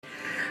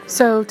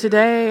So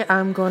today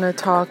I'm going to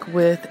talk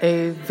with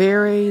a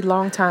very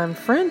longtime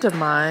friend of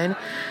mine.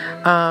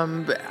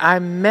 I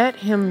met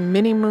him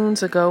many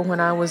moons ago when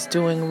I was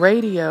doing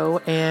radio,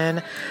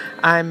 and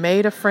I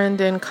made a friend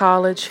in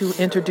college who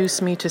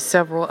introduced me to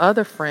several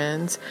other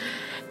friends.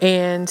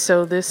 And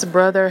so this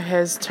brother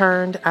has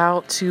turned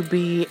out to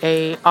be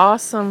an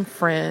awesome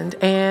friend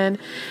and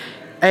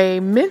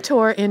a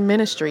mentor in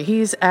ministry.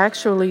 He's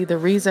actually the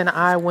reason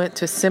I went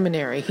to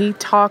seminary. He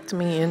talked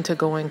me into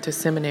going to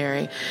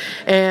seminary.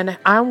 And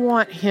I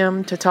want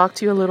him to talk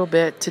to you a little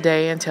bit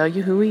today and tell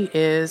you who he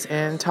is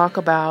and talk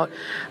about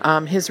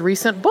his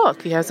recent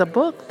book. He has a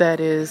book that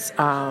is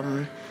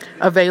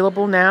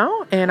available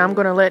now, and I'm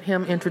going to let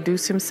him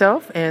introduce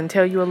himself and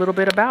tell you a little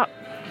bit about.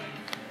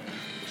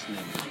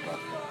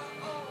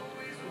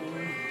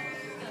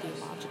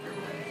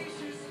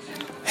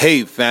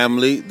 Hey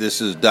family, this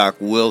is Doc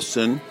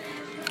Wilson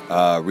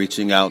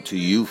reaching out to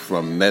you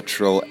from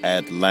Metro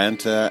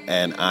Atlanta,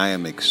 and I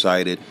am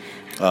excited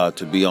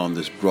to be on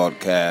this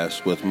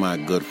broadcast with my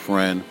good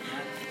friend.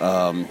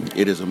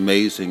 It is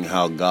amazing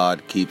how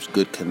God keeps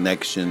good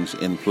connections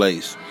in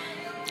place,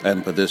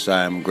 and for this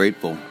I am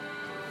grateful.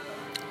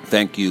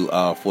 Thank you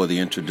for the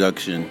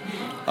introduction.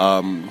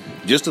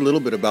 Just a little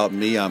bit about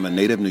me. I'm a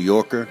native New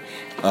Yorker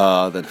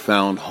that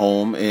found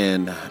home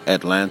in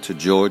Atlanta,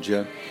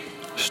 Georgia.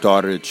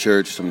 Started a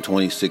church some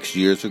 26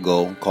 years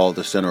ago called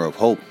the Center of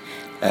Hope,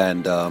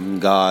 and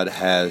God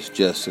has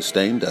just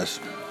sustained us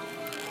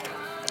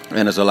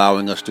and is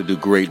allowing us to do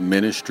great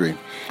ministry.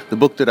 The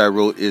book that I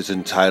wrote is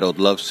entitled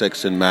Love,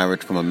 Sex, and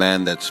Marriage from a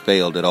Man That's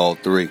Failed at All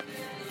Three.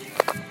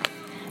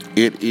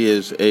 It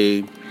is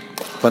a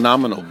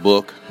phenomenal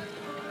book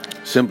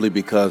simply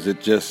because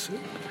it just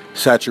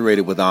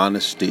saturated with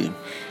honesty.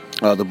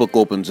 The book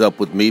opens up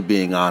with me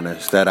being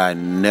honest, that I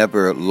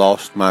never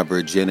lost my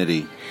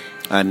virginity.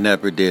 I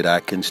never did. I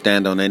can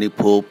stand on any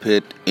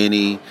pulpit,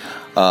 any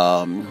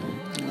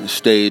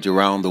stage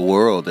around the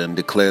world and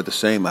declare the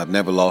same. I've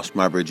never lost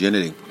my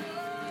virginity,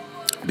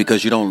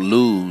 because you don't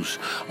lose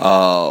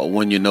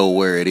when you know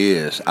where it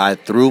is. I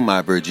threw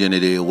my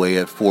virginity away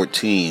at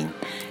 14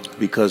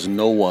 because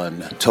no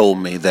one told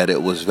me that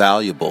it was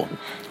valuable.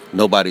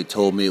 Nobody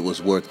told me it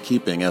was worth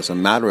keeping. As a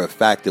matter of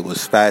fact, it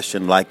was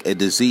fashioned like a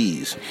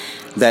disease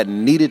that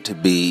needed to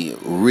be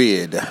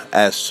rid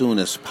as soon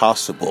as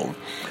possible.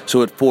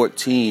 So at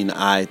 14,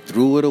 I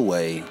threw it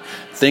away,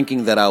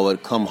 thinking that I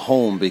would come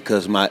home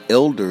because my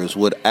elders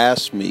would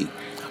ask me,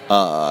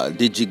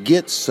 did you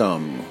get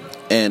some?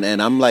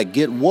 And I'm like,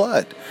 get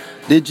what?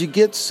 Did you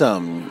get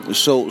some?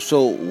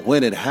 So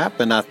when it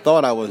happened, I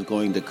thought I was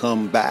going to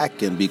come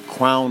back and be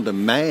crowned a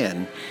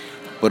man.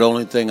 But the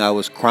only thing I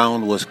was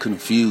crowned was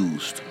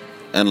confused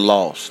and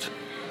lost.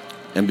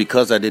 And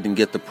because I didn't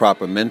get the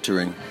proper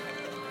mentoring,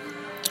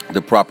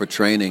 the proper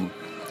training,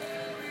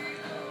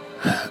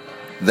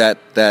 that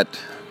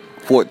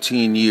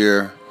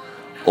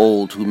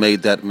 14-year-old who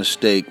made that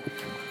mistake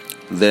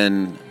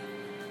then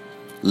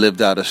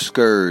lived out a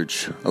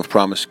scourge of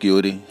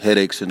promiscuity,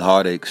 headaches and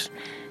heartaches,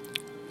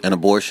 an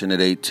abortion at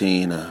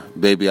 18, a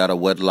baby out of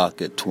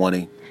wedlock at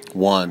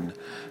 21,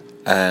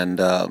 and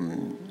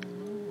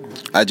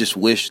I just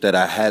wish that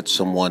I had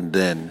someone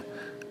then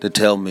to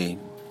tell me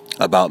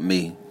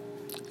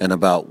and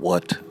about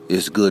what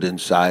is good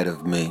inside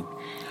of me.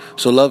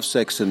 So Love,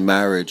 Sex, and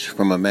Marriage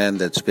from a Man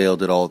That's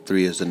Failed at All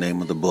Three is the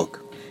name of the book.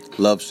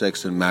 Love,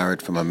 Sex, and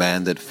Marriage from a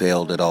Man That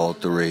Failed at All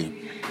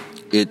Three.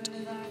 It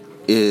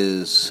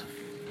is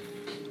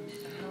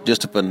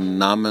just a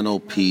phenomenal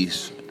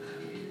piece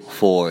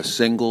for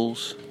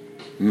singles,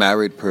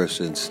 married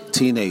persons,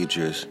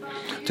 teenagers,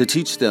 to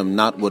teach them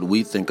not what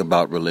we think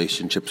about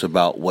relationships,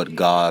 about what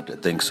God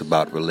thinks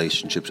about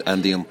relationships,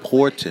 and the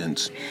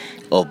importance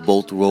of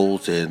both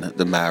roles in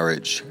the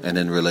marriage and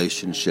in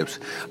relationships.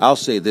 I'll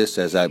say this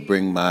as I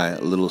bring my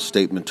little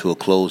statement to a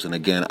close, and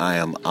again, I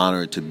am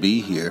honored to be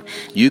here.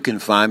 You can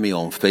find me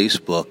on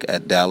Facebook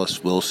at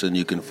Dallas Wilson.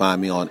 You can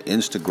find me on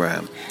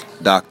Instagram,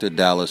 Dr.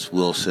 Dallas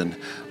Wilson.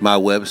 My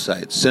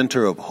website,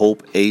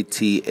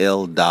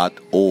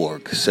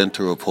 centerofhopeatl.org,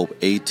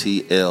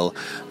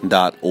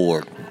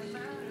 centerofhopeatl.org.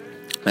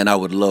 And I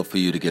would love for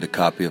you to get a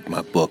copy of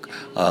my book,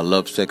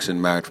 Love, Sex,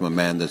 and Marriage from a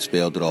Man That's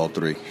Failed at All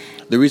Three.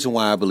 The reason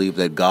why I believe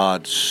that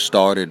God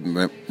started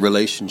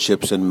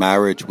relationships and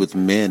marriage with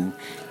men,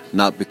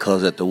 not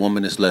because that the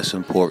woman is less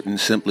important,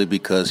 simply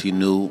because he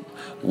knew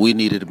we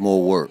needed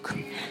more work.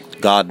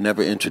 God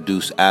never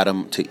introduced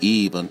Adam to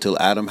Eve until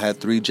Adam had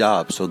 3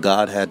 jobs. So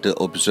God had to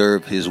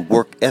observe his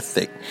work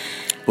ethic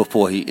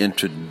before he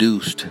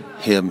introduced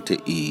him to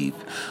Eve.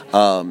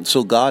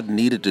 So God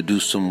needed to do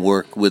some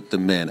work with the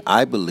men.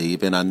 I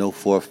believe, and I know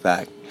for a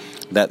fact,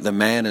 that the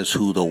man is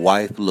who the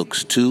wife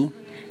looks to,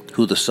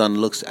 who the son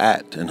looks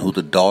at, and who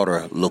the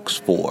daughter looks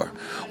for.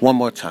 One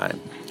more time.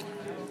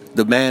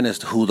 The man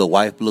is who the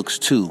wife looks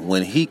to.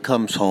 When he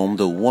comes home,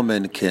 the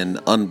woman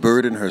can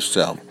unburden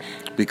herself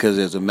because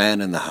there's a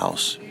man in the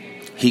house.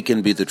 He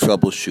can be the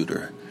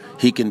troubleshooter.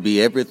 He can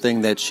be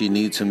everything that she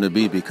needs him to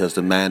be because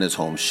the man is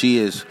home. He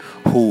is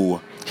who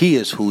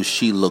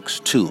she looks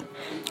to.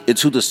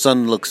 It's who the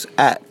son looks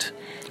at.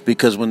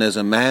 Because when there's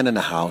a man in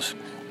the house,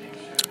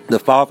 the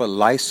father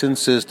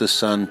licenses the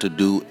son to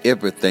do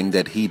everything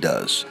that he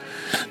does.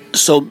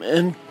 So,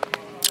 men,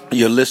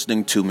 you're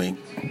listening to me.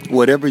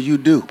 Whatever you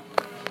do,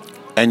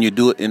 and you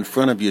do it in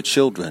front of your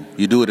children,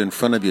 you do it in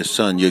front of your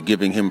son, you're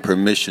giving him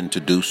permission to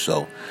do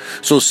so.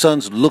 So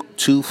sons look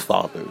to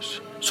fathers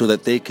so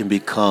that they can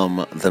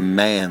become the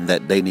man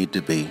that they need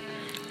to be.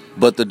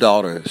 But the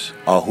daughters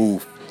are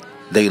who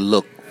they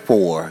look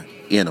for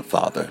in a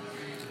father.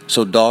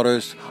 So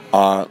daughters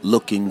are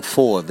looking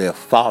for their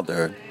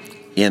father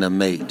in a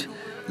mate.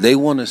 They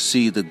want to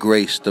see the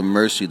grace, the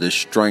mercy, the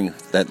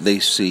strength that they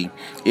see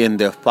in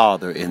their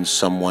father in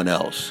someone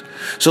else.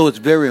 So it's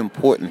very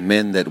important,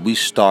 men, that we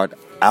start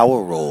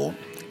our role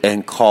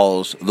and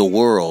cause the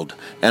world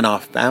and our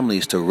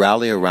families to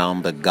rally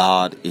around the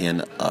God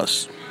in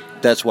us.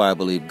 That's why I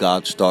believe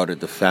God started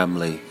the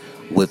family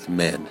with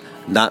men.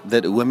 Not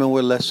that women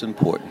were less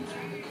important,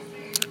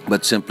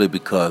 but simply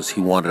because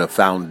he wanted a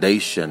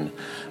foundation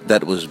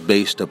that was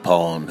based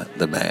upon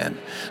the man.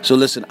 So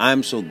listen,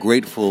 I'm so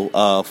grateful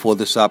for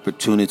this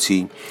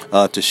opportunity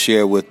to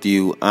share with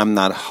you. I'm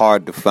not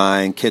hard to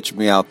find. Catch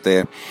me out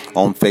there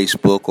on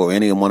Facebook or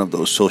any one of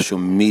those social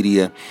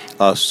media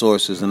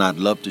sources, and I'd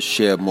love to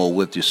share more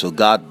with you. So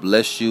God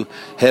bless you.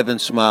 Heaven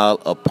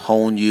smile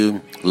upon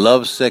you.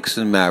 Love, Sex,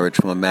 and Marriage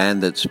from a man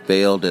that's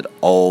failed at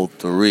all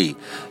three.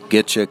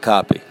 Get your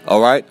copy.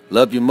 All right?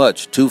 Love you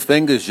much. 2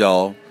 fingers,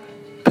 y'all.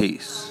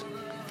 Peace.